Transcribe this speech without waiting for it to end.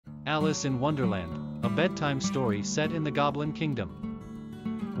Alice in Wonderland, a bedtime story set in the Goblin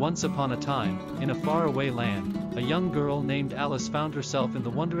Kingdom. Once upon a time, in a faraway land, a young girl named Alice found herself in the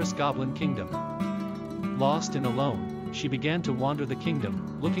wondrous Goblin Kingdom. Lost and alone, she began to wander the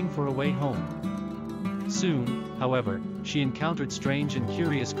kingdom, looking for a way home. Soon, however, she encountered strange and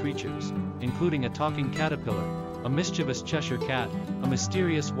curious creatures, including a talking caterpillar, a mischievous Cheshire cat, a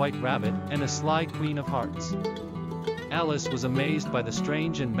mysterious white rabbit, and a sly queen of hearts. Alice was amazed by the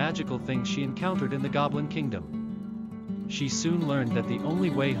strange and magical things she encountered in the Goblin Kingdom. She soon learned that the only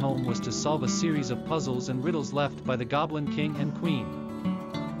way home was to solve a series of puzzles and riddles left by the Goblin King and Queen.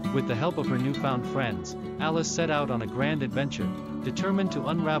 With the help of her newfound friends, Alice set out on a grand adventure, determined to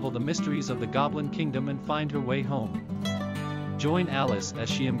unravel the mysteries of the Goblin Kingdom and find her way home. Join Alice as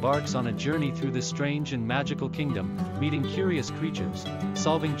she embarks on a journey through this strange and magical kingdom, meeting curious creatures,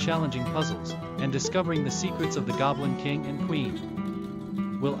 solving challenging puzzles, and discovering the secrets of the Goblin King and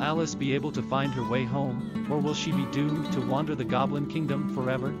Queen. Will Alice be able to find her way home, or will she be doomed to wander the Goblin Kingdom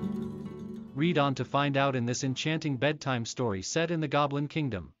forever? Read on to find out in this enchanting bedtime story set in the Goblin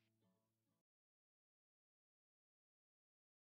Kingdom.